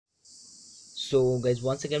So guys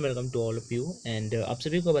once again welcome to all of you and आप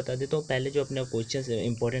सभी को बता देता हूँ, पहले जो अपना क्वेश्चन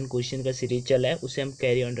इंपॉर्टेंट क्वेश्चन का सीरीज चला है उसे हम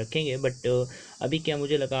कैरी ऑन रखेंगे। बट अभी क्या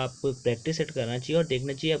मुझे लगा आपको प्रैक्टिस सेट करना चाहिए और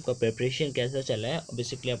देखना चाहिए आपका प्रिपरेशन कैसा चला है।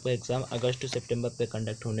 बेसिकली आपका एग्जाम अगस्त टू सितंबर पे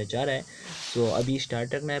कंडक्ट होने जा रहा है। सो अभी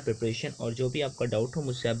स्टार्ट रखना है प्रिपरेशन, और जो भी आपका डाउट हो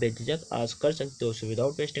मुझसे आप बेझिझक आज कर सकते हो। So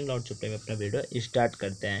without wasting lot of time अपना वीडियो स्टार्ट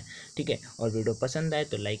करते हैं, ठीक है। और वीडियो पसंद आए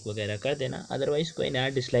तो लाइक वगैरह कर देना, अदरवाइज कोई नया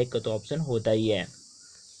डिसलाइक का तो ऑप्शन होता ही है।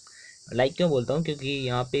 लाइक क्यों बोलता हूँ, क्योंकि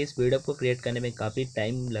यहाँ पे इस वीडियो को क्रिएट करने में काफ़ी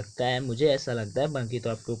टाइम लगता है, मुझे ऐसा लगता है। बाकी तो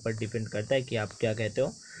आपके ऊपर डिपेंड करता है कि आप क्या कहते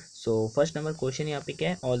हो। सो फर्स्ट नंबर क्वेश्चन यहाँ पे क्या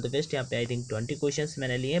है, ऑल द बेस्ट। यहाँ पे आई थिंक 20 क्वेश्चंस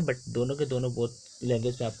मैंने लिए हैं, बट दोनों के दोनों बोथ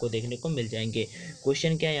लैंग्वेज में आपको देखने को मिल जाएंगे।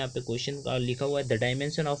 क्वेश्चन क्या है, यहाँ पे क्वेश्चन का लिखा हुआ है the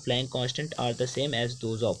dimension of flank constant R the same as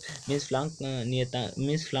those of, means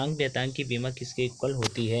flank नियतांक की बीमा किसके इक्वल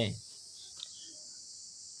होती है।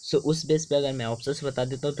 सो उस बेस पे अगर मैं ऑप्शंस बता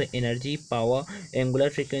देता हूँ तो एनर्जी, पावर, एंगुलर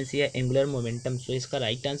फ्रीक्वेंसी या एंगुलर मोमेंटम। सो इसका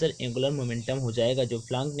राइट आंसर एंगुलर मोमेंटम हो जाएगा। जो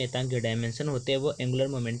फ्लैंक नियतांक के डायमेंशन होते हैं वो एंगुलर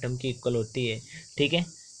मोमेंटम की इक्वल होती है, ठीक है।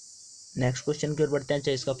 नेक्स्ट क्वेश्चन की ओर बढ़ते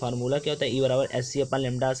हैं। इसका फार्मूला क्या होता है, ई बराबर एस सी अपन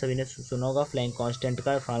लेमडा। सभी ने सुना होगा फ्लैंक कांस्टेंट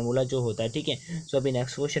का फार्मूला जो होता है, ठीक है। सो अभी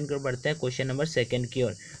नेक्स्ट क्वेश्चन की ओर बढ़ते हैं, क्वेश्चन नंबर सेकंड की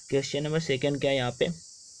ओर। क्वेश्चन नंबर सेकंड क्या है यहाँ पे,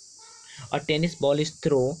 A tennis ball is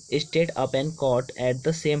thrown straight up and caught at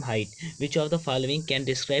the same height. Which of the following can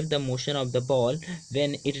describe the motion of the ball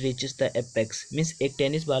when it reaches the apex? Means एक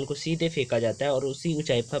tennis ball को सीधे फेंका जाता है और उसी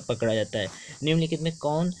ऊंचाई पर पकड़ा जाता है। निम्नलिखित में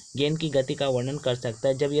कौन गेंद की गति का वर्णन कर सकता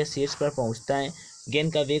है जब यह शीर्ष पर पहुंचता है?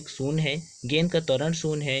 गेंद का वेग शून्य है, गेंद का त्वरण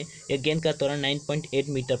शून्य है, या गेंद का त्वरण 9.8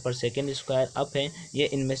 मीटर पर सेकेंड स्क्वायर अप है, ये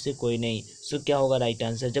इनमें से कोई नहीं। सो क्या होगा राइट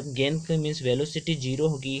आंसर, जब गेंद की मीन्स वेलोसिटी जीरो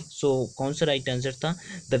होगी। सो कौन सा राइट आंसर था,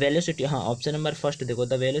 द वेलोसिटी, हाँ ऑप्शन नंबर फर्स्ट देखो,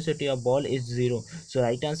 the velocity of ball is zero. So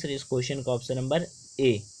right answer इस क्वेश्चन का option number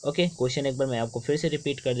A. Okay, question एक बार मैं आपको फिर से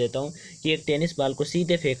रिपीट कर देता हूँ कि एक टेनिस बॉल को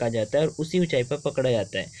सीधे फेंका जाता है और उसी ऊंचाई पर पकड़ा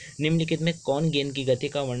जाता है। निम्नलिखित में कौन गेंद की गति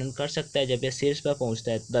का वर्णन कर सकता है जब यह शीर्ष पर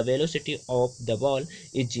पहुंचता है? The velocity of the ball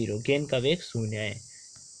is zero, गेंद का वेग शून्य है।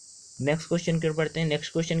 नेक्स्ट क्वेश्चन की ओर बढ़ते हैं।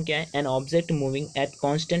 नेक्स्ट क्वेश्चन क्या है, an object moving at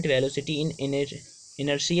constant velocity in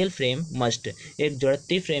inertial frame must. एक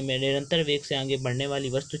जड़त्वीय फ्रेम में निरंतर वेग से आगे बढ़ने वाली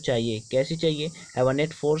वस्तु चाहिए, कैसी चाहिए? Have a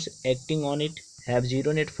net force acting on it, have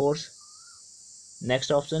zero net force.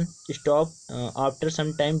 Next option, stop after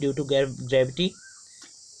some time due to gravity.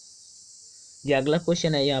 ये अगला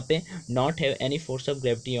क्वेश्चन है यहाँ पे, not have any force of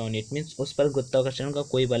gravity on it, means उस पर गुरुत्वाकर्षण का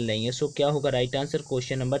कोई बल नहीं है। सो क्या होगा right answer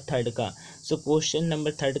question number third का। सो क्वेश्चन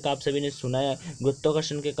नंबर थर्ड का आप सभी ने सुना है,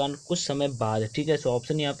 गुरुत्वाकर्षण के कारण कुछ समय बाद, ठीक है। सो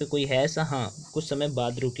ऑप्शन यहाँ पे कोई है ऐसा, हाँ कुछ समय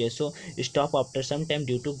बाद रुके। So stop after some time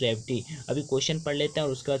due to gravity. अभी क्वेश्चन पढ़ लेते हैं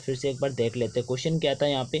और उसके बाद फिर से एक बार देख लेते हैं। क्वेश्चन क्या था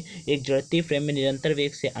यहाँ पे, एक जड़त्वीय फ्रेम में निरंतर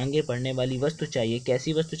वेग से आगे बढ़ने वाली वस्तु चाहिए,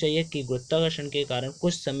 कैसी वस्तु चाहिए कि गुरुत्वाकर्षण के कारण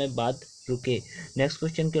कुछ समय बाद रुके। नेक्स्ट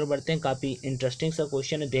क्वेश्चन की ओर बढ़ते हैं। काफ़ी इंटरेस्टिंग सा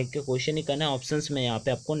क्वेश्चन है, देख के क्वेश्चन ही करना है, ऑप्शंस में यहाँ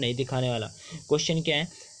पे आपको नहीं दिखाने वाला। क्वेश्चन क्या है,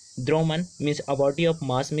 द्रोमन means a body of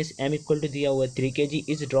mass means m equal to दिया हुआ है 3 kg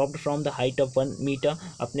is dropped from the height of 1 metre.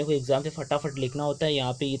 अपने को एग्जाम पे फटाफट लिखना होता है,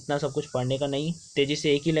 यहाँ पे इतना सब कुछ पढ़ने का नहीं। तेजी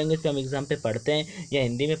से एक ही लैंग्वेज पे हम एग्जाम पे पढ़ते हैं, या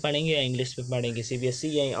हिंदी में पढ़ेंगे या इंग्लिश पे पढ़ेंगे। CBSE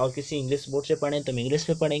या और किसी इंग्लिश बोर्ड से पढ़ें तो हम इंग्लिश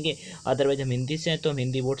पे पढ़ेंगे, अदरवाइज हम हिंदी से हैं तो हम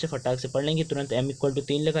हिंदी बोर्ड से फटाक से पढ़ लेंगे। तुरंत m इक्वल टू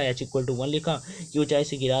 3 लिखा, h इक्वल टू 1 लिखा कि ऊंचाई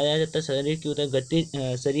से गिराया जाता है,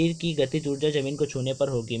 शरीर की गतिज ऊर्जा जमीन को छूने पर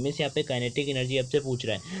होगी। मीन्स यहाँ पे काइनेटिक एनर्जी आपसे पूछ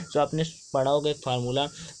रहा है। सो आपने पढ़ा होगा एक फार्मूला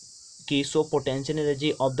कि so potential energy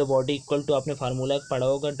of the body equal to, आपने फार्मूला पढ़ा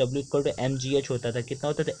होगा, W इक्वल टू mgh होता था। कितना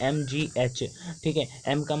होता था? mgh, ठीक है।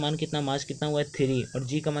 m का मान कितना, मास कितना हुआ है 3, और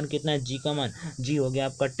g का मान कितना है, g का मान g हो गया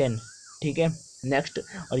आपका 10, ठीक है। नेक्स्ट,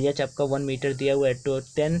 और h आपका 1 मीटर दिया हुआ है, तो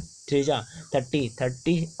 10 3 जा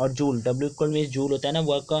 30 और जूल, W इक्वल में जूल होता है ना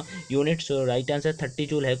वर्क का यूनिट। सो राइट आंसर 30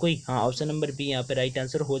 जूल है कोई, हाँ ऑप्शन नंबर बी यहाँ पे राइट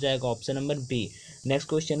आंसर हो जाएगा, option number B. Next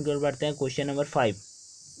question की ओर बढ़ते हैं, क्वेश्चन नंबर 5।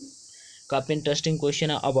 काफ़ी इंटरेस्टिंग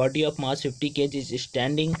क्वेश्चन है, a body of mass 50 kg is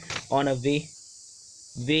standing on a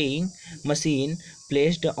weighing machine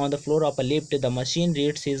placed on the floor of a lift. The machine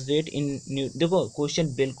rates his weight in देखो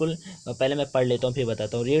question बिल्कुल पहले मैं पढ़ लेता हूँ फिर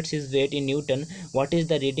बताता हूँ। rates his weight in Newton. What is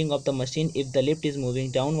the reading of the machine if the lift is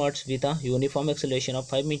moving downwards with a uniform acceleration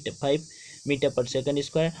of 5 metre पर सेकंड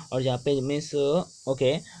स्क्वायर। और यहाँ पे मीन्स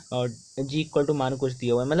ओके, और जी इक्वल टू मान कुछ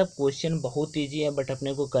दिया हुआ है। मतलब क्वेश्चन बहुत ईजी है, बट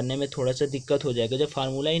अपने को करने में थोड़ा सा दिक्कत हो जाएगा जब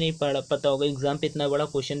फार्मूला ही नहीं पता होगा। एग्जाम पे इतना बड़ा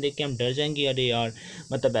क्वेश्चन देख के हम डर जाएंगे, अरे यार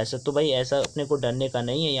मतलब ऐसा। तो भाई ऐसा अपने को डरने का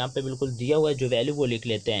नहीं है, यहाँ पे बिल्कुल दिया हुआ है जो वैल्यू वो लिख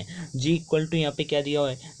लेते हैं। जी इक्वल टू यहाँ पे क्या दिया हुआ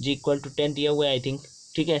है, जी इक्वल टू 10 दिया हुआ है आई थिंक,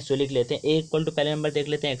 ठीक है। सो लिख लेते हैं ए इक्वल टू, पहले नंबर देख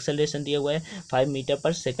लेते हैं, एक्सेलरेशन दिया हुआ है 5 मीटर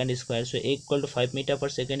पर second square. So A equal to 5 metre पर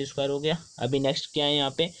सेकंड स्क्वायर हो गया। अभी नेक्स्ट क्या है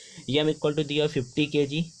यहाँ पे, एम इक्वल टू दिया हुआ 50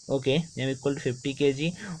 kg। Okay, M equal to 50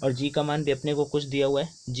 kg और जी का मान भी अपने को कुछ दिया हुआ है।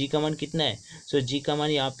 जी का मान कितना है, सो जी का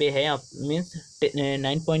मान यहाँ पे है मीन्स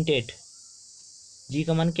 9.8। जी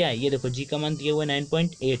का मान क्या है, ये देखो जी का मान दिया हुआ है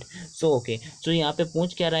 9.8। सो ओके, सो यहाँ पे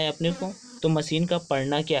पूछ क्या रहा है अपने को, तो मशीन का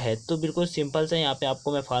पढ़ना क्या है, तो बिल्कुल सिंपल सा यहाँ पे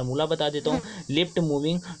आपको मैं फार्मूला बता देता हूँ। लिफ्ट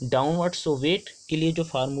मूविंग डाउनवर्ड, सो वेट के लिए जो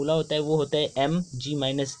फार्मूला होता है वो होता है एम जी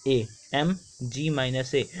माइनस ए, एम जी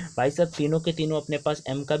माइनस ए। भाई साहब तीनों के तीनों अपने पास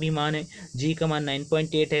एम का भी मान है, जी का मान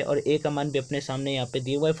 9.8 है और ए का मान भी अपने सामने यहाँ पे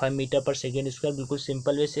दिया हुआ है 5 मीटर पर सेकेंड स्क्वायर। बिल्कुल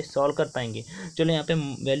सिंपल वे से सॉल्व कर पाएंगे। चलो यहाँ पे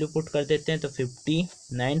वैल्यू पुट कर देते हैं, तो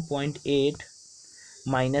 59.8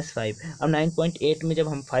 -5। अब 9.8 में जब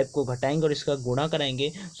हम 5 को घटाएंगे और इसका गुणा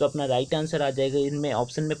कराएंगे तो अपना राइट आंसर आ जाएगा। इनमें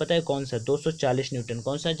ऑप्शन में पता है कौन सा, 240 न्यूटन।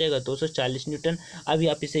 कौन सा आ जाएगा, 240 न्यूटन। अभी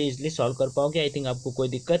आप इसे इजीली सॉल्व कर पाओगे। आई थिंक आपको कोई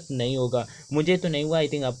दिक्कत नहीं होगा, मुझे तो नहीं हुआ, आई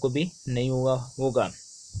थिंक आपको भी नहीं हुआ होगा।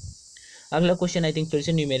 अगला क्वेश्चन आई थिंक फिर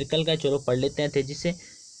से न्यूमेरिकल का, चलो पढ़ लेते हैं तेजी से।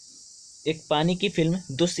 एक पानी की फिल्म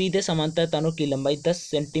दो सीधे समांतर तारों की लंबाई 10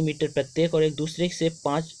 सेंटीमीटर प्रत्येक और एक दूसरे से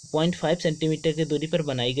 5.5 सेंटीमीटर की दूरी पर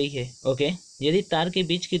बनाई गई है। ओके, यदि तार के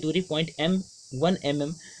बीच की दूरी 1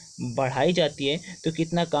 mm बढ़ाई जाती है तो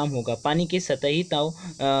कितना काम होगा। पानी के सतही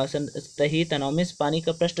तनाव में पानी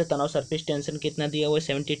का पृष्ठ तनाव सरफेस टेंशन कितना दिया हुआ है,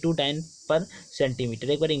 72 डाइन पर सेंटीमीटर।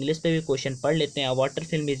 एक बार इंग्लिश पे भी क्वेश्चन पढ़ लेते हैं। Water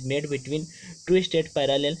film is made between two straight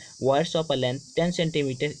parallel wires of a length 10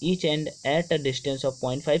 centimetre each and at a distance of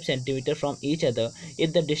 0.5 centimetre from each other. If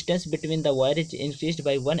the distance between the wire is increased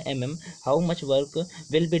by 1 mm, how much work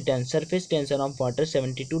will be done. Surface tension of water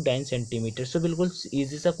 72 dyne centimetre. सो बिल्कुल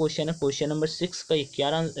easy सा question है। Question number 6 का क्या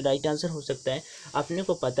right answer हो सकता है, अपने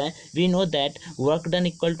को पता है we know that work done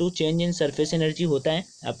equal to change in surface energy होता है।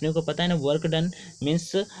 अपने को पता है ना, work done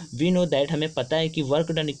means we know that, हमें पता है कि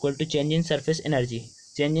work done equal to change in surface energy,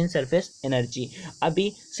 change in surface energy.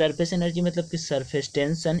 अभी सरफेस एनर्जी मतलब कि surface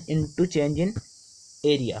tension into change in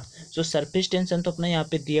area. So surface tension तो अपना यहाँ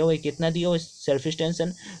पे दिया हुआ है, कितना दिया हुआ है सरफेस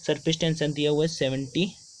टेंशन दिया हुआ है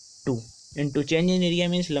 72 into change in area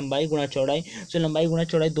means लंबाई गुणा चौड़ाई। सो लंबाई गुणा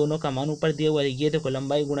चौड़ाई दोनों का मान ऊपर दिया हुआ है। ये देखो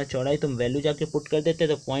लंबाई गुणा चौड़ाई तुम वैल्यू जाके पुट कर देते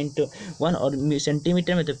तो 0.1 और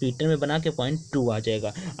सेंटीमीटर में तो मीटर में बना के 0.2 आ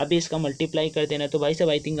जाएगा। अभी इसका मल्टीप्लाई कर देना, तो भाई साहब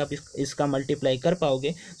आई थिंक आप इसका मल्टीप्लाई कर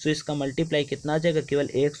पाओगे। सो इसका मल्टीप्लाई कितना आ जाएगा, केवल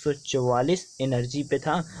 144 एनर्जी पे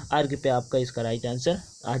था, अर्ग पे आपका इसका राइट आंसर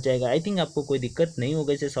आ जाएगा। आई थिंक आपको कोई दिक्कत नहीं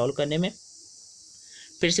होगा इसे सॉल्व करने में।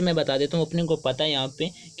 फिर से मैं बता देता हूँ, अपने को पता है यहाँ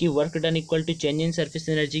पे कि work done equal to change in surface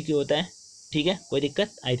energy की होता है। ठीक है, कोई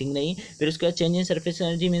दिक्कत आई थिंक नहीं। फिर उसके बाद change in surface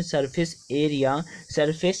energy mean surface area,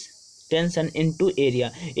 surface tension into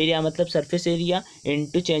area. Area मतलब surface area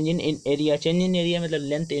into change in area, change in area मतलब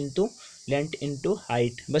लेंथ इनटू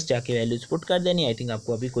हाइट। बस जाके वैल्यूज पुट कर देनी। आई थिंक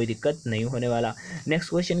आपको अभी कोई दिक्कत नहीं होने वाला। नेक्स्ट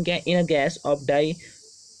क्वेश्चन क्या है, इन a gas off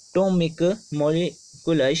diatomic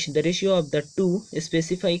molecules the ratio of the two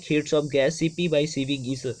specific heats of gas CP/CV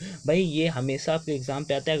is. भाई ये हमेशा आपके एग्जाम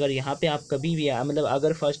पे आता है। अगर यहाँ पे आप कभी भी मतलब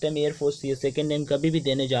अगर फर्स्ट टाइम एयरफोर्स या सेकंड टाइम कभी भी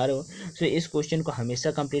देने जा रहे हो तो इस क्वेश्चन को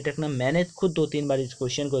हमेशा कंप्लीट रखना। मैंने खुद 2-3 बार इस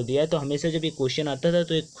क्वेश्चन को दिया है, तो हमेशा जब ये क्वेश्चन आता था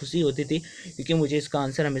तो एक खुशी होती थी क्योंकि मुझे इसका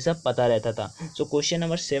आंसर हमेशा पता रहता था। सो क्वेश्चन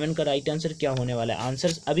नंबर 7 का राइट आंसर क्या होने वाला है,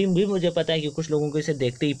 आंसर अभी भी मुझे पता है कि कुछ लोगों को इसे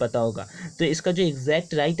देखते ही पता होगा। तो इसका जो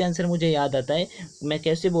एग्जैक्ट राइट आंसर मुझे याद आता है, मैं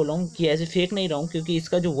कैसे बोल रहा हूँ कि ऐसे फेक नहीं रहा हूँ, क्योंकि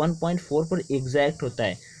इसका जो 1.4 पर एग्जैक्ट होता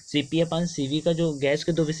है। CP/CV का जो गैस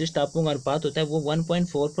के दो विशिष्ट तापों का अनुपात होता है वो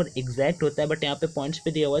 1.4 पर एग्जैक्ट होता है, बट यहाँ पे पॉइंट्स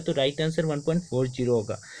पे दिया हुआ है तो राइट आंसर 1.40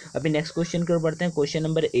 होगा। अभी नेक्स्ट क्वेश्चन की ओर बढ़ते हैं। Question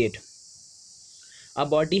number 8, A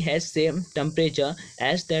body has same temperature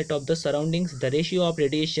as that of the surroundings. The ratio of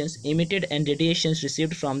radiations emitted and radiations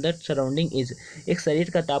received from the surrounding is। एक शरीर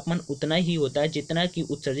का तापमान उतना ही होता है जितना कि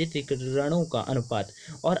उत्सर्जित विकिरणों का अनुपात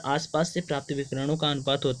और आसपास से प्राप्त विकिरणों का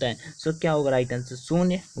अनुपात होता है। सो क्या होगा राइट आंसर,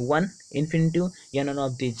 0, 1, इन्फिनिटी या नॉन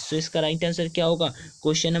ऑफ दीज। सो इसका राइट आंसर क्या होगा,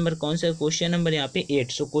 क्वेश्चन नंबर कौन सा है, क्वेश्चन नंबर यहाँ पे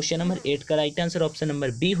 8। सो क्वेश्चन नंबर 8 का right answer option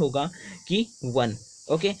number B होगा कि 1।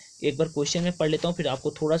 ओके, एक बार क्वेश्चन में पढ़ लेता हूँ फिर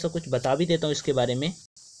आपको थोड़ा सा कुछ बता भी देता हूँ इसके बारे में।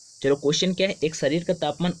 चलो क्वेश्चन क्या है, एक शरीर का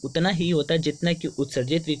तापमान उतना ही होता है जितना कि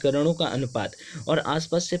उत्सर्जित विकिरणों का अनुपात और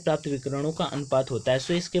आसपास से प्राप्त विकिरणों का अनुपात होता है।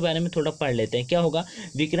 सो इसके बारे में थोड़ा पढ़ लेते हैं। क्या होगा,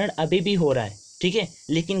 विकिरण अभी भी हो रहा है, ठीक है,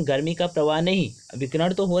 लेकिन गर्मी का प्रवाह नहीं,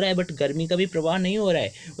 विकिरण तो हो रहा है बट गर्मी का भी प्रवाह नहीं हो रहा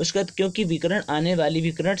है। उसके बाद क्योंकि विकिरण आने वाली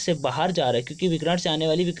विकिरण से बाहर जा रहा है, क्योंकि विकिरण से आने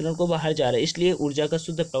वाली विकिरण को बाहर जा रहा है, इसलिए ऊर्जा का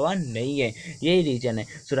शुद्ध प्रवाह नहीं है, यही रीजन है।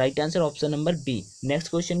 सो right answer option number B. Next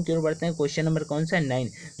question की ओर बढ़ते हैं। क्वेश्चन नंबर कौन सा है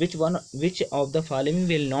 9। Which of the following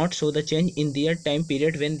will not show the change in their time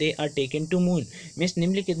period when they are taken to moon. Means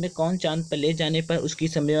निम्नलिखित में कौन चांद पर ले जाने पर उसकी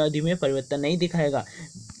समयावधि में परिवर्तन नहीं दिखाएगा।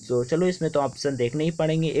 तो चलो इसमें तो ऑप्शन देखने ही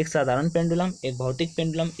पड़ेंगे, एक साधारण पेंडुलम, एक भौतिक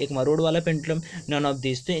पेंडुलम, एक मरोड़ वाला पेंडुलम, नन ऑफ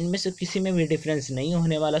दिस। तो इनमें से किसी में भी डिफरेंस नहीं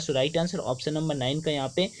होने वाला। सो राइट आंसर ऑप्शन नंबर 9 का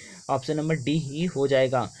यहाँ पे ऑप्शन नंबर डी ही हो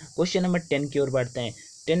जाएगा। क्वेश्चन नंबर 10 की ओर बढ़ते हैं।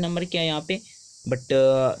 10 नंबर क्या है यहाँ पे, बट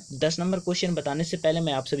 10 नंबर क्वेश्चन बताने से पहले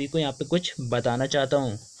मैं आप सभी को यहाँ पे कुछ बताना चाहता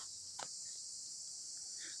हूँ।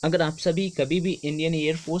 अगर आप सभी कभी भी Indian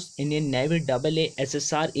air force, Indian navy, AA,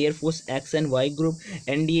 SSR, air force x and Y group,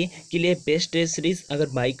 NDA के लिए बेस्ट टेस्ट सीरीज अगर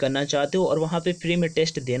बाई करना चाहते हो और वहाँ पे फ्री में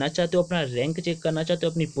टेस्ट देना चाहते हो, अपना रैंक चेक करना चाहते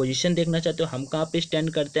हो, अपनी पोजीशन देखना चाहते हो, हम कहाँ पे स्टैंड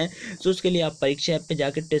करते हैं, तो उसके लिए आप परीक्षा ऐप पे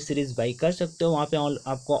जाकर टेस्ट सीरीज बाई कर सकते हो। वहाँ पे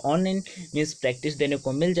आपको ऑनलाइन मीन्स प्रैक्टिस देने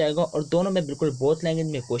को मिल जाएगा और दोनों में बिल्कुल बोथ लैंग्वेज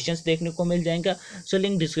में क्वेश्चन देखने को मिल जाएगा। सो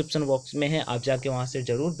लिंक डिस्क्रिप्शन बॉक्स में है, आप जाके वहाँ से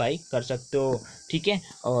ज़रूर बाई कर सकते हो। ठीक है,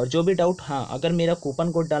 और जो भी डाउट, हाँ अगर मेरा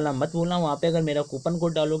कूपन कोड डालना मत भूलना, वहाँ पे अगर मेरा कूपन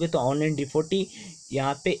कोड डालोगे तो ऑनलाइन D40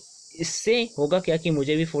 यहाँ पे इससे होगा क्या कि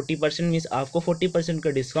मुझे भी 40% मीन्स आपको 40% का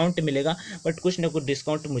डिस्काउंट मिलेगा, बट कुछ ना कुछ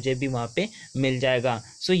डिस्काउंट मुझे भी वहाँ पे मिल जाएगा।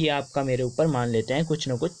 सो ये आपका मेरे ऊपर मान लेते हैं कुछ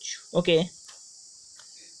ना कुछ। ओके,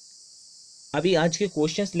 अभी आज के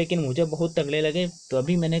क्वेश्चंस लेकिन मुझे बहुत तगड़े लगे, तो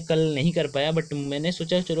अभी मैंने कल नहीं कर पाया, बट मैंने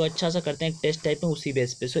सोचा चलो अच्छा सा करते हैं टेस्ट टाइप में उसी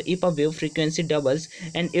बेस पे। So if a wave frequency doubles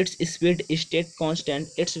and its speed state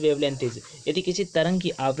constant it's wavelength is. यदि किसी तरंग की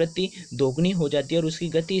आवृत्ति दोगुनी हो जाती है और उसकी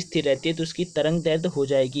गति स्थिर रहती है तो उसकी तरंग दैर्ध्य हो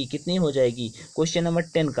जाएगी, कितनी हो जाएगी। क्वेश्चन नंबर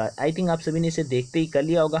 10 का आई थिंक आप सभी ने इसे देखते ही कर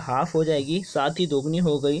लिया होगा, हाफ हो जाएगी, साथ ही दोगुनी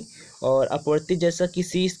हो गई, और अपवर्ती जैसा कि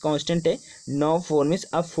C कांस्टेंट है 9 4 मीन्स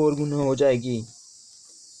अब 4 गुना हो जाएगी।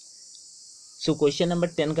 सो क्वेश्चन नंबर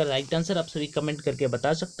 10 का राइट आंसर आप सभी कमेंट करके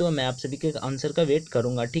बता सकते हो, मैं आप सभी के आंसर का वेट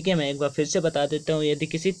करूंगा। ठीक है, मैं एक बार फिर से बता देता हूँ, यदि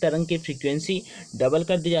किसी तरंग की फ्रीक्वेंसी डबल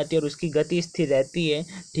कर दी जाती है और उसकी गति स्थिर रहती है,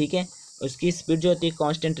 ठीक है, उसकी स्पीड जो होती है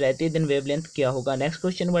कांस्टेंट रहती है, देन वेवलेंथ क्या होगा। नेक्स्ट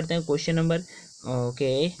क्वेश्चन बढ़ते हैं। Question number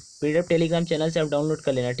PDF Telegram channel से आप डाउनलोड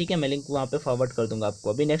कर लेना, ठीक है, मैं लिंक वहाँ पे फॉरवर्ड कर दूंगा आपको।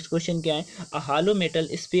 अभी नेक्स्ट क्वेश्चन क्या है, अ हालो metal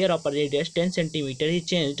sphere of a radius 10 centimetre he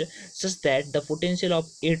changed such that the potential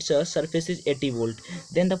of its surface is 80 volt,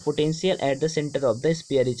 then the potential at the centre of the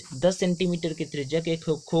sphere is. 10 centimetre की त्रिज्या के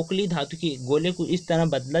खोखली धातु की गोले को इस तरह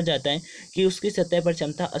बदला जाता है कि उसकी सतह पर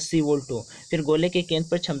क्षमता 80 वोल्ट हो, फिर गोले के केंद्र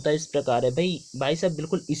पर क्षमता इस प्रकार है। भाई साहब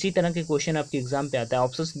बिल्कुल इसी तरह के क्वेश्चन आपके एग्जाम पे आता है,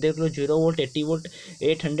 ऑप्शन देख लो, 0 वोल्ट, 80 वोल्ट,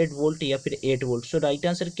 800 वोल्ट या फिर 8 वोल्ट। सो राइट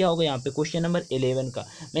आंसर क्या होगा यहाँ पे, क्वेश्चन नंबर 11 का।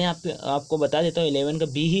 मैं यहाँ पे आपको बता देता हूँ 11 का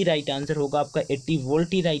बी ही राइट आंसर होगा, आपका 80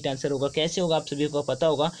 वोल्ट ही राइट आंसर होगा। कैसे होगा आप सभी को पता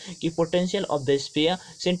होगा कि potential of the sphere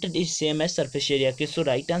centre is same as surface area के। सो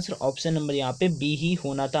राइट आंसर ऑप्शन नंबर यहाँ पे बी ही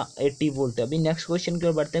होना था, 80 वोल्ट। अभी नेक्स्ट क्वेश्चन की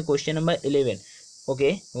ओर बढ़ते हैं। क्वेश्चन नंबर 11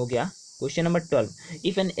 ओके हो गया। Question number 12,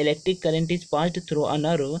 if an electric current is passed through a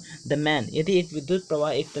nerve the man. यदि एक विद्युत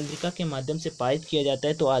प्रवाह एक तंत्रिका के माध्यम से पारित किया जाता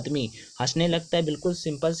है तो आदमी हंसने लगता है। बिल्कुल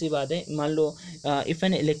सिंपल सी बात है। मान लो if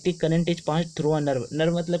an electric current is passed through a nerve,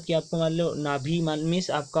 nerve मतलब कि आपको मान लो नाभि, मीन्स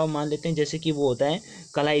आपका मान लेते हैं जैसे कि वो होता है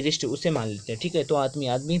कलाई रिस्ट, उसे मान लेते हैं, ठीक है। तो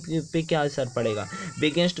आदमी पे क्या असर पड़ेगा,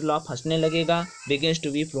 बिगेंस टू लाफ हंसने लगेगा, बिगेंस टू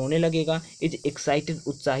वीप रोने लगेगा, इज एक्साइटेड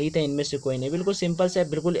उत्साहित है, इनमें से कोई नहीं। बिल्कुल सिंपल से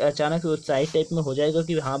बिल्कुल अचानक उत्साहित टाइप में हो जाएगा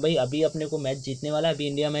कि हाँ भाई अभी अपने को मैच जीतने वाला, अभी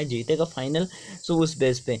इंडिया मैच जीतेगा फाइनल। सो उस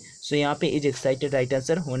बेस पे सो यहाँ पे इज एक्साइटेड राइट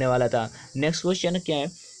आंसर होने वाला था। नेक्स्ट क्वेश्चन क्या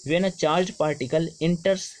है, when a charge particle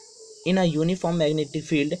इंटर्स in a uniform magnetic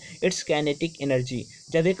field it's kinetic energy.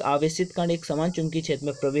 जब एक आवेशित कण एक समान चुंबकीय क्षेत्र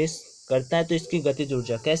में प्रवेश करता है तो इसकी गतिज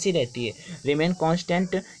ऊर्जा कैसी रहती है, remain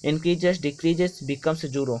constant, increases, decreases, becomes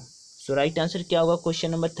zero. सो राइट आंसर क्या होगा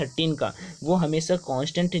क्वेश्चन नंबर 13 का, वो हमेशा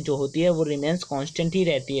कांस्टेंट जो होती है वो रिमेन्स कांस्टेंट ही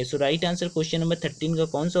रहती है। सो राइट आंसर क्वेश्चन नंबर 13 का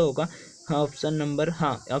कौन सा होगा, ऑप्शन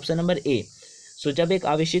नंबर ए। सो जब एक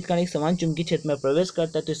आवेशित कण एक समान चुंबकीय क्षेत्र में प्रवेश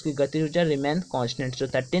करता है तो इसकी गतिज ऊर्जा रिमेन कांस्टेंट। सो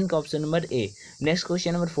 13 का option number A. Next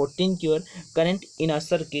question number 14 की ओर, current in a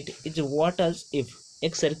circuit is what if.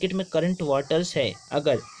 एक सर्किट में करंट वाटर्स है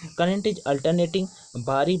अगर करंट इज अल्टरनेटिंग,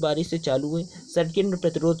 बारी बारी से चालू हुई, सर्किट में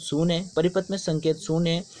प्रतिरोध शून्य है, परिपथ में संकेत शून्य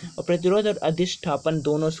है और प्रतिरोध और अधिष्ठापन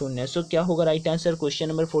दोनों शून्य है। सो क्या होगा राइट आंसर क्वेश्चन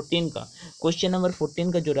नंबर 14 का। क्वेश्चन नंबर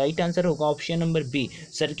 14 का जो राइट आंसर होगा ऑप्शन नंबर बी।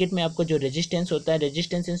 सर्किट में आपको जो रेजिस्टेंस होता है,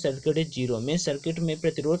 resistance in circuit is zero, में सर्किट में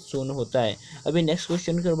प्रतिरोध शून्य होता है। अभी नेक्स्ट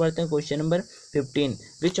क्वेश्चन की ओर बढ़ते हैं। Question number 15,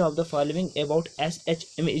 which of the following about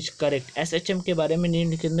S.H.M is correct. S.H.M के बारे में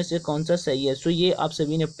निम्नलिखित में से कौन सा सही है। सो ये आप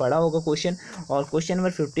सभी ने पढ़ा होगा क्वेश्चन। और क्वेश्चन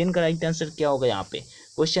नंबर 15 का राइट आंसर क्या होगा यहाँ पे,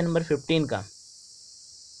 क्वेश्चन नंबर 15 का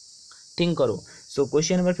थिंक करो। सो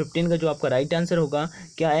क्वेश्चन नंबर 15 का जो आपका राइट आंसर होगा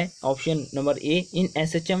क्या है, option number A, in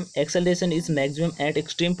SHM acceleration is maximum eight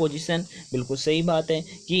extreme position. बिल्कुल सही बात है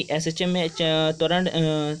कि SHM में त्वरण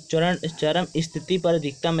चरम स्थिति पर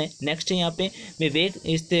अधिकतम है। नेक्स्ट यहाँ पे विवेक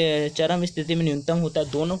चरम स्थिति में न्यूनतम होता है।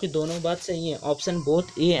 दोनों की दोनों बात सही है। ऑप्शन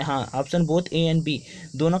बोथ ए, हाँ option both A and B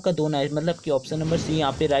दोनों का दोनों है, मतलब कि ऑप्शन नंबर सी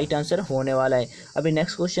यहाँ पे राइट आंसर होने वाला है। अभी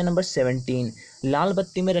नेक्स्ट क्वेश्चन नंबर 17, लाल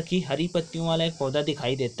बत्ती में रखी हरी पत्तियों वाला एक पौधा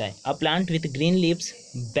दिखाई देता है। A plant with green leaves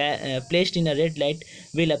placed in a red light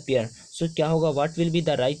will appear. सो क्या होगा, what will be the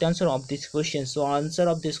right answer of this question. So answer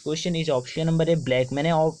of this question is option number A, black.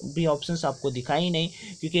 मैंने भी options आपको दिखाई नहीं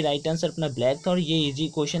क्योंकि right answer अपना black था और ये इजी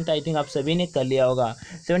क्वेश्चन था। आई थिंक आप सभी ने कर लिया होगा।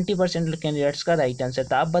 70% कैंडिडेट्स का राइट आंसर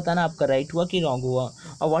था। आप बताना आपका राइट हुआ कि रॉन्ग हुआ।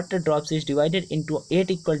 अ water drops is divided into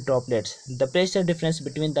 8 equal droplets. The pressure difference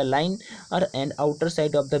between the line और and outer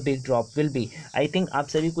side of the big drop will be. I think आप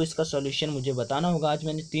सभी को इसका सॉल्यूशन मुझे बताना होगा। आज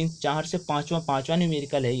मैंने 3 4 से पाँचवा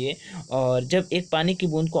न्यूमेरिकल है ये। और जब एक पानी की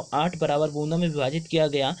बूंद को 8 बराबर बूंदों में विभाजित किया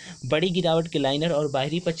गया, बड़ी गिरावट के लाइनर और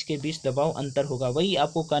बाहरी पक्ष के बीच दबाव अंतर होगा। वही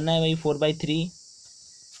आपको करना है, वही 4/3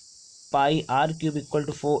 पाई are cube equal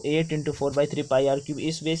to 8 into 4/3 pi are cube.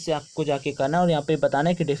 इस बेस से आपको जाके करना है और यहाँ पे बताना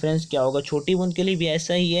है कि डिफरेंस क्या होगा। छोटी बूंद के लिए भी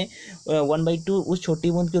ऐसा ही है, 1/2 उस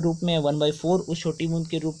छोटी बूंद के रूप में है, 1/4 उस छोटी बूंद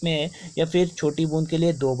के रूप में है, या फिर छोटी बूंद के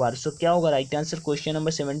लिए 2 बार। सो क्या होगा राइट आंसर क्वेश्चन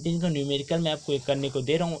नंबर 17 का न्यूमेरिकल मैं आपको एक करने को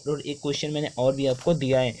दे रहा हूँ और एक क्वेश्चन मैंने और भी आपको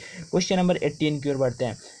दिया है। क्वेश्चन नंबर 18 की ओर बढ़ते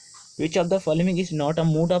हैं। Which of the following is not a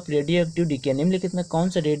mode of radioactive decay. निम्नलिखित में कौन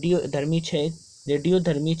सा रेडियोधर्मी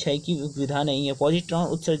क्षय की विधा नहीं है। पॉजिट्रॉन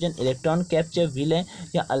उत्सर्जन, इलेक्ट्रॉन कैप्चर, विलय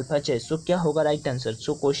या अल्फा क्षय। सो क्या होगा right answer.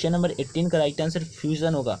 So question number 18 का राइट आंसर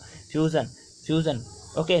फ्यूजन होगा। Fusion.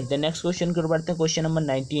 Okay, the next question की ओर बढ़ते हैं। Question number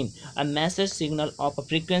 19, a message signal of a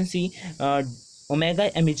frequency omega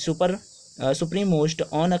M is superimposed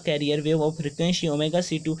on a carrier wave of frequency omega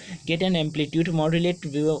c to get an amplitude modulate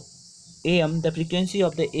wave AM, the frequency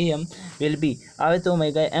of the AM will be. आवृत्ति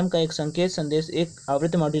omega M का एक संकेत संदेश एक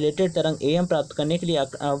आवृत्ति modulated तरंग AM प्राप्त करने के लिए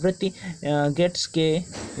आवृत्ति गेट्स के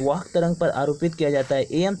वाहक तरंग पर आरोपित किया जाता है।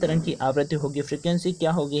 AM तरंग की आवृत्ति होगी, फ्रीक्वेंसी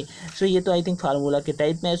क्या होगी। सो ये तो आई थिंक फार्मूला के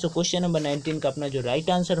टाइप में है। सो क्वेश्चन नंबर 19 का अपना जो राइट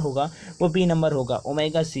आंसर होगा वो बी नंबर होगा,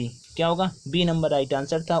 ओमेगा सी। क्या होगा, बी नंबर राइट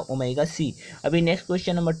आंसर था, ओमेगा सी। अभी नेक्स्ट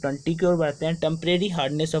क्वेश्चन नंबर 20 की ओर बढ़ते हैं। Temporary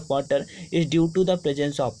hardness of water is due to the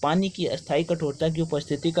presence of. पानी की अस्थायी कठोरता की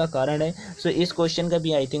उपस्थिति का कारण है। सो इस क्वेश्चन का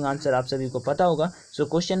भी आई थिंक आंसर आप सभी को पता होगा। सो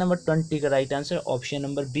क्वेश्चन नंबर 20 का right answer option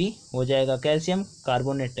number B हो जाएगा, कैल्शियम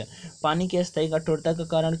कार्बोनेट। पानी की अस्थायी कठोरता का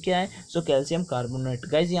कारण क्या है। So calcium carbonate.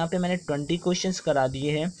 गाइज यहाँ पे मैंने 20 क्वेश्चंस करा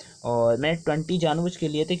दिए हैं और मैंने 20 जानबूझ के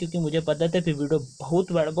लिए थे क्योंकि मुझे पता था फिर वीडियो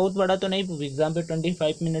बहुत बड़ा तो नहीं, एग्जाम पे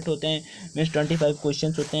 25 मिनट होते हैं, मीन्स 25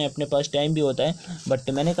 क्वेश्चंस होते हैं, अपने पास टाइम भी होता है, बट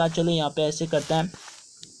मैंने कहा चलो यहाँ पे ऐसे करते हैं।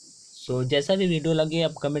 सो जैसा भी वीडियो लगे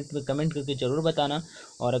आप कमेंट करके ज़रूर बताना।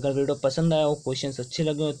 और अगर वीडियो पसंद आया हो, क्वेश्चंस अच्छे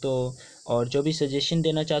लगे हो तो, और जो भी सजेशन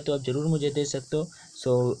देना चाहते हो आप ज़रूर मुझे दे सकते हो।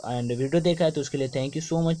 सो एंड वीडियो देखा है तो उसके लिए thank you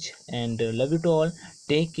so much and love you to all.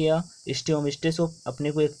 Take care, stay home stay safe.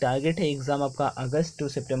 अपने को एक टारगेट है, एग्ज़ाम आपका अगस्त टू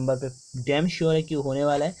सितंबर पे डैम श्योर है कि होने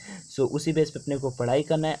वाला है। सो उसी बेस पे अपने को पढ़ाई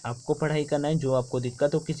करना है, आपको पढ़ाई करना है। जो आपको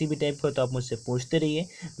दिक्कत हो किसी भी टाइप का तो आप मुझसे पूछते रहिए,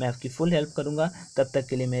 मैं आपकी फुल हेल्प करूँगा। तब तक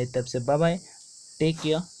के लिए मेरी तरफ से बाय बाय, टेक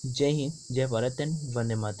केयर, जय हिंद, जय भारत एंड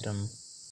वंदे मातरम।